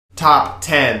top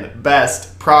 10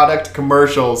 best product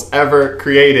commercials ever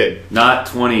created. Not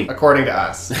 20. According to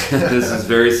us. This is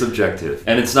very subjective.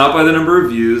 And it's not by the number of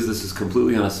views, this is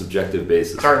completely on a subjective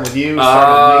basis. Starting with you,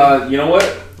 starting with me. You know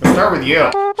what? Let's start with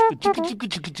you.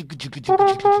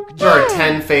 There are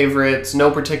 10 favorites,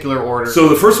 no particular order. So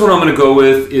the first one I'm going to go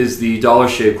with is the Dollar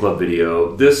Shave Club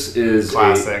video. This is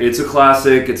classic. It's a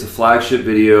classic, it's a flagship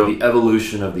video, the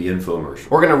evolution of the infomercial.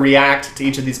 We're going to react to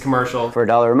each of these commercials. For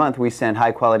 $1 a month, we send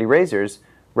high-quality razors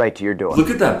right to your door.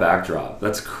 Look at that backdrop.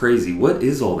 That's crazy. What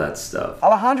is all that stuff?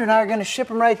 Alejandro and I are going to ship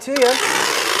them right to you.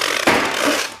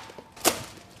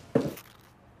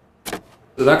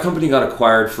 So that company got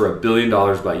acquired for $1 billion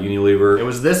by Unilever. It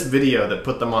was this video that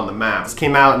put them on the map. This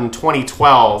came out in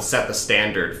 2012, set the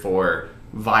standard for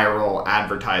viral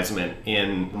advertisement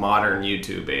in modern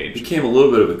YouTube age. It became a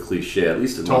little bit of a cliche, at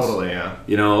least in Totally, yeah.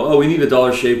 You know, oh, we need a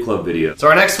Dollar Shave Club video. So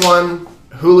our next one,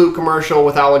 Hulu commercial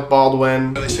with Alec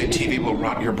Baldwin. They say TV will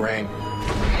rot your brain.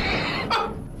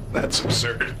 That's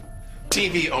absurd.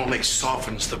 TV only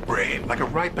softens the brain, like a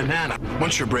ripe banana.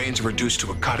 Once your brains are reduced to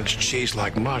a cottage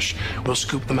cheese-like mush, we'll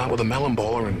scoop them out with a melon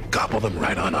bowler and gobble them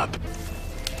right on up.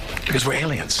 Because we're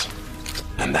aliens.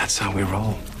 And that's how we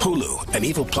roll. Hulu, an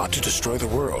evil plot to destroy the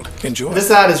world. Enjoy.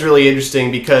 This ad is really interesting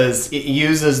because it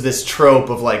uses this trope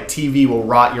of like TV will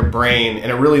rot your brain,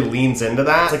 and it really leans into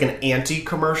that. It's like an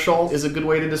anti-commercial is a good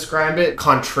way to describe it.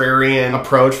 Contrarian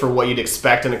approach for what you'd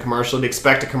expect in a commercial. You'd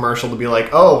expect a commercial to be like,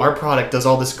 oh, our product does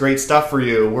all this great stuff for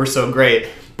you. We're so great.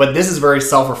 But this is very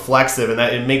self-reflexive in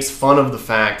that it makes fun of the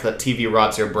fact that TV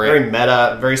rots your brain. Very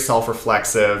meta, very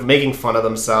self-reflexive, making fun of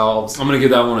themselves. I'm gonna give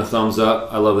that one a thumbs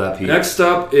up. I love that piece. Next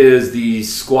up is the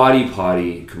Squatty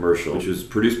Potty commercial, which was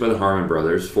produced by the Harmon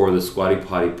Brothers for the Squatty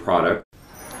Potty product.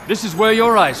 This is where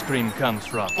your ice cream comes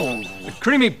from. The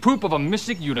creamy poop of a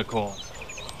mystic unicorn.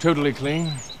 Totally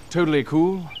clean, totally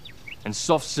cool, and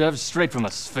soft served straight from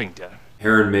a sphincter.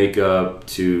 Hair and makeup,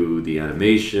 to the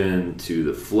animation, to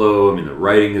the flow. I mean, the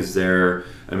writing is there.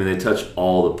 I mean, they touch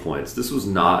all the points. This was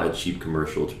not a cheap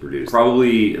commercial to produce.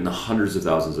 Probably in the hundreds of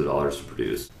thousands of dollars to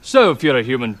produce. So if you're a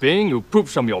human being who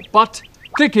poops from your butt,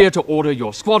 click here to order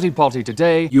your Squatty Potty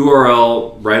today.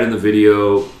 URL right in the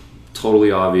video,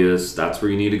 totally obvious. That's where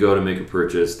you need to go to make a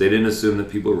purchase. They didn't assume that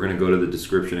people were gonna go to the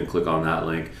description and click on that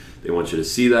link. They want you to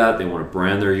see that, they want to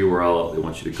brand their URL, they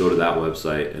want you to go to that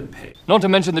website and pay. Not to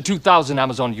mention the 2,000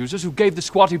 Amazon users who gave the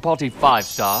Squatty Potty 5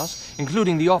 stars,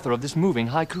 including the author of this moving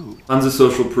haiku. Tons of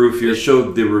social proof here. They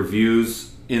showed the reviews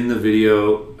in the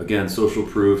video. Again, social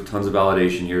proof, tons of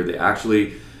validation here. They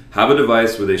actually have a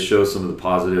device where they show some of the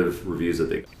positive reviews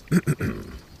that they got.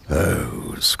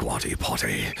 Oh, Squatty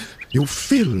Potty, you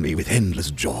fill me with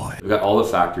endless joy. They've got all the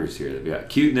factors here. They've got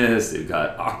cuteness, they've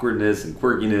got awkwardness and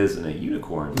quirkiness, and a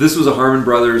unicorn. This was a Harmon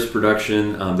Brothers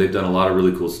production. They've done a lot of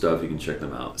really cool stuff. You can check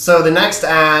them out. So the next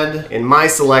ad in my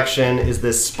selection is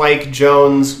this Spike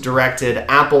Jonze directed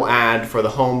Apple ad for the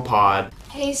HomePod.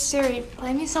 Hey Siri,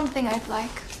 play me something I'd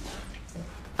like.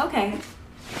 Okay.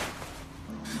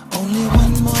 Only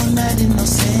one more night in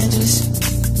Los Angeles.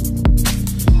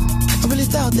 I really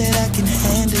thought that I can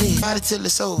handle it. Fight it till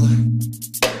it's over.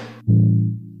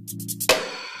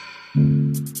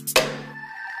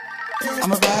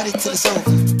 I'ma ride it till it's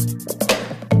over.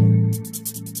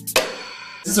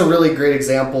 This is a really great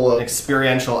example of an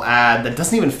experiential ad that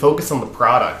doesn't even focus on the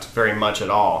product very much at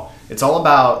all. It's all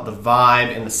about the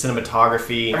vibe and the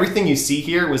cinematography. Everything you see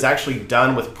here was actually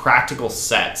done with practical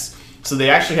sets. So they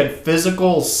actually had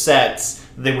physical sets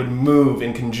they would move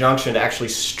in conjunction to actually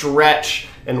stretch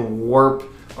and warp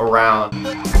around.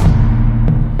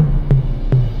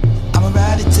 I'ma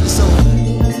ride it till it's over.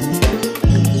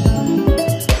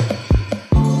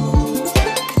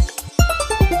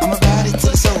 I'ma ride it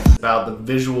till it's over. About the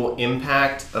visual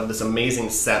impact of this amazing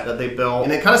set that they built.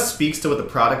 And it kind of speaks to what the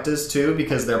product is too,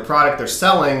 because their product they're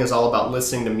selling is all about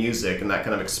listening to music and that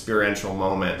kind of experiential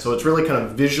moment. So it's really kind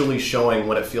of visually showing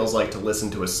what it feels like to listen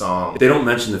to a song. They don't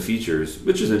mention the features,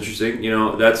 which is interesting. You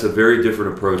know, that's a very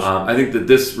different approach. I think that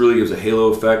this really gives a halo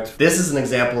effect. This is an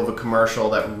example of a commercial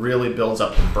that really builds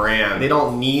up the brand. They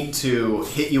don't need to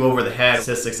hit you over the head with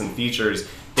statistics and features.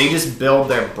 They just build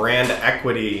their brand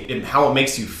equity in how it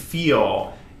makes you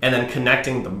feel, and then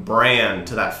connecting the brand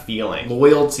to that feeling.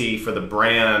 Loyalty for the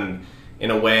brand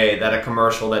in a way that a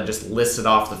commercial that just listed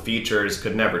off the features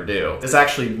could never do. This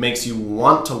actually makes you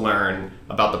want to learn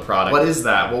about the product. What is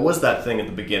that? What was that thing at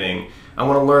the beginning? I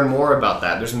want to learn more about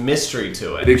that. There's mystery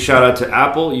to it. Big shout out to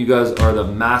Apple. You guys are the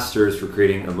masters for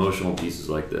creating emotional pieces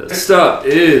like this. Next up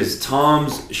is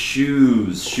Tom's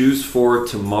Shoes. Shoes for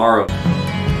Tomorrow.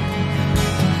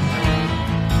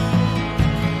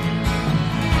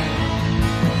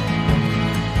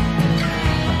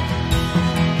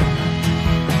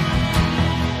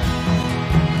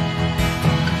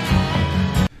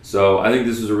 So I think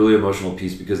this is a really emotional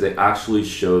piece because they actually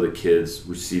show the kids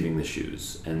receiving the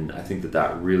shoes. And I think that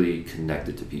that really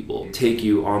connected to people. They take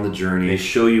you on the journey. They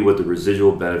show you what the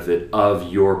residual benefit of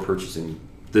your purchasing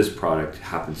this product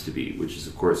happens to be, which is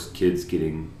of course kids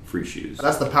getting free shoes.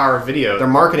 That's the power of video. Their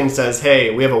marketing says,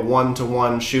 hey, we have a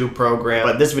one-to-one shoe program,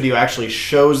 but this video actually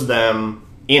shows them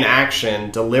in action,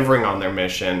 delivering on their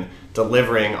mission,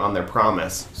 delivering on their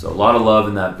promise. So a lot of love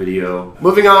in that video.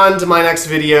 Moving on to my next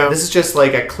video. This is just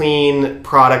like a clean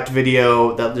product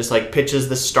video that just like pitches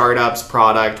the startup's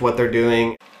product, what they're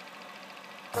doing.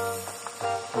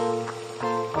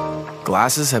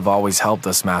 Glasses have always helped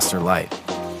us master light.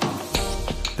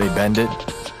 They bend it,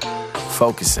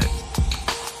 focus it,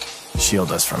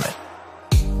 shield us from it.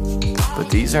 But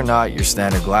these are not your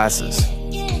standard glasses.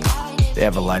 They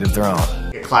have a light of their own.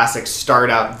 A classic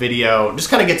startup video. Just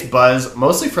kind of gets buzz,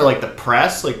 mostly for like the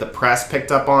press. Like the press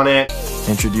picked up on it.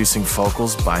 Introducing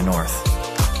Focals by North,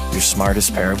 your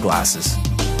smartest pair of glasses.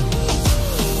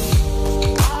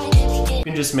 You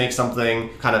can just make something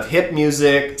kind of hip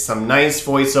music, some nice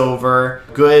voiceover,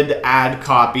 good ad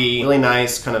copy, really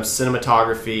nice kind of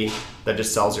cinematography that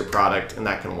just sells your product, and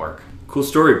that can work. Cool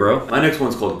story, bro. My next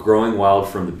one's called Growing Wild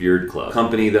from the Beard Club, a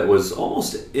company that was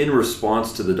almost in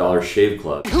response to the Dollar Shave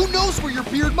Club. Who knows where your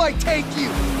beard might take you?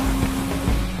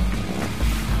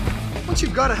 Once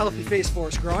you've got a healthy face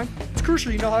forest growing, it's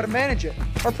crucial you know how to manage it.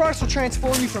 Our products will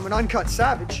transform you from an uncut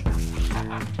savage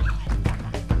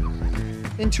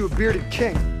into a bearded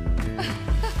king.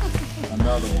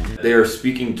 Another one. They are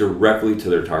speaking directly to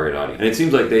their target audience. And it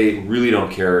seems like they really don't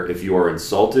care if you are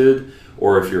insulted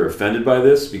or if you're offended by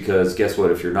this, because guess what?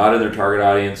 If you're not in their target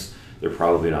audience, they're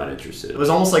probably not interested. It was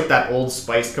almost like that Old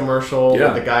Spice commercial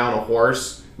with the guy on a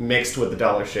horse mixed with the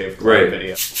Dollar Shave Club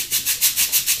video.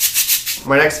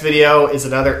 My next video is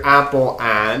another Apple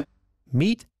ad.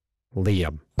 Meet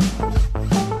Liam.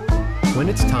 When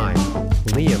it's time,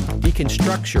 Liam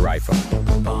deconstructs your iPhone.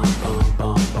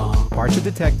 Parts are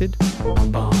detected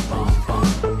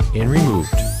and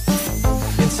removed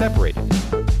and separated.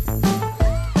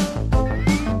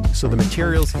 So the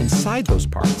materials inside those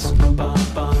parts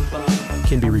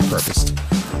can be repurposed.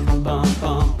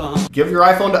 Give your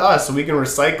iPhone to us so we can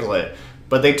recycle it.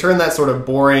 But they turn that sort of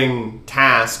boring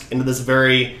task into this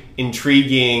very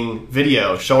intriguing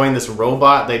video showing this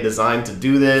robot they designed to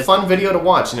do this. Fun video to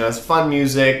watch, you know, it's fun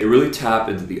music. They really tap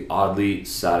into the oddly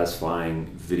satisfying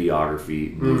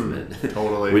videography movement.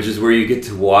 Totally. Which is where you get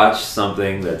to watch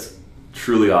something that's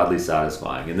truly oddly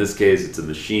satisfying. In this case, it's a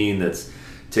machine that's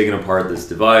taking apart this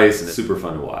device, and it's super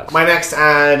fun to watch. My next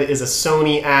ad is a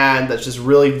Sony ad that's just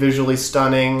really visually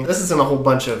stunning. This is in a whole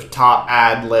bunch of top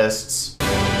ad lists.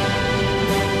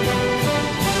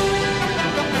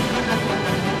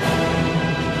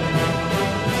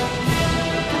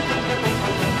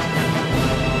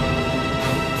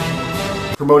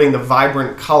 Promoting the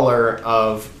vibrant color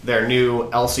of their new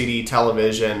LCD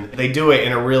television. They do it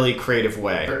in a really creative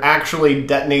way. They're actually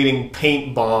detonating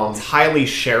paint bombs. It's highly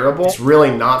shareable. It's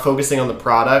really not focusing on the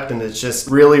product, and it's just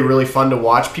really, really fun to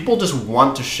watch. People just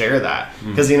want to share that.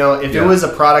 Because, you know, if it was a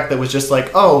product that was just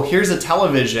like, oh, here's a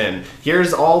television,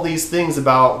 here's all these things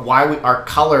about why our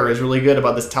color is really good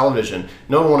about this television,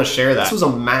 no one would want to share that. This was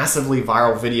a massively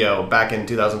viral video back in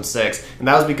 2006, and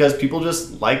that was because people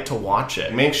just like to watch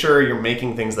it. Make sure you're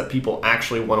making things that people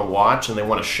actually want to watch and they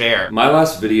want to share. My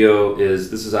last video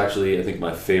this is actually, I think,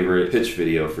 my favorite pitch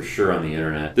video for sure on the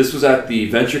internet. This was at the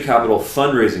Venture Capital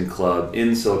Fundraising Club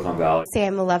in Silicon Valley. Say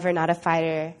I'm a lover, not a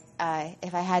fighter,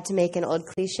 if I had to make an old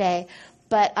cliche.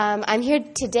 But I'm here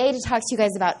today to talk to you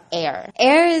guys about air.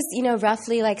 Air is, you know,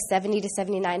 roughly like 70 to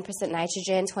 79%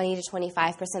 nitrogen, 20 to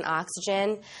 25%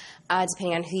 oxygen,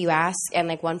 depending on who you ask, and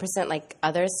like 1% like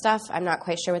other stuff. I'm not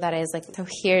quite sure what that is. Like, so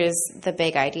here's the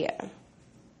big idea.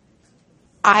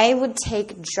 I would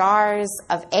take jars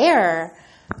of air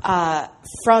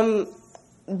from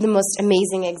the most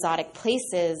amazing exotic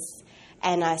places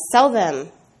and sell them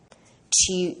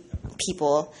to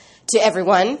people, to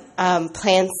everyone,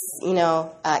 plants, you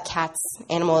know, cats,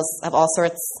 animals of all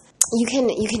sorts. You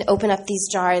can open up these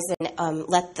jars and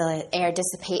let the air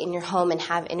dissipate in your home and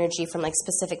have energy from like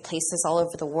specific places all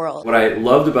over the world. What I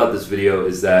loved about this video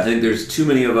is that I think there's too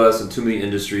many of us and too many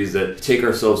industries that take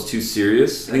ourselves too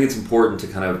serious. I think it's important to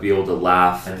kind of be able to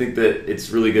laugh. I think that it's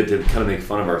really good to kind of make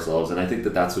fun of ourselves, and I think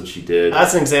that that's what she did.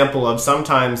 That's an example of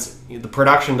sometimes the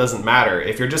production doesn't matter.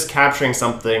 If you're just capturing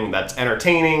something that's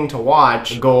entertaining to watch,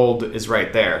 the gold is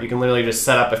right there. You can literally just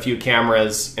set up a few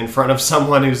cameras in front of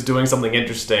someone who's doing something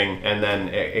interesting, and then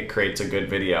it creates a good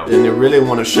video. And you really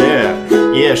want to share.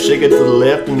 Yeah, shake it to the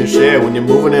left and you share. When you're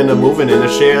moving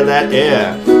and share that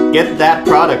air. Get that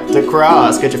product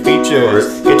across. Get your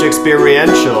features. Get your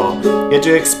experiential. Get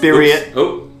your experience.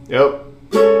 Oh. Yep.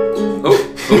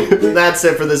 That's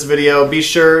it for this video. Be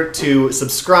sure to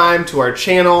subscribe to our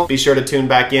channel. Be sure to tune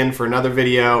back in for another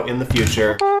video in the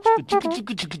future.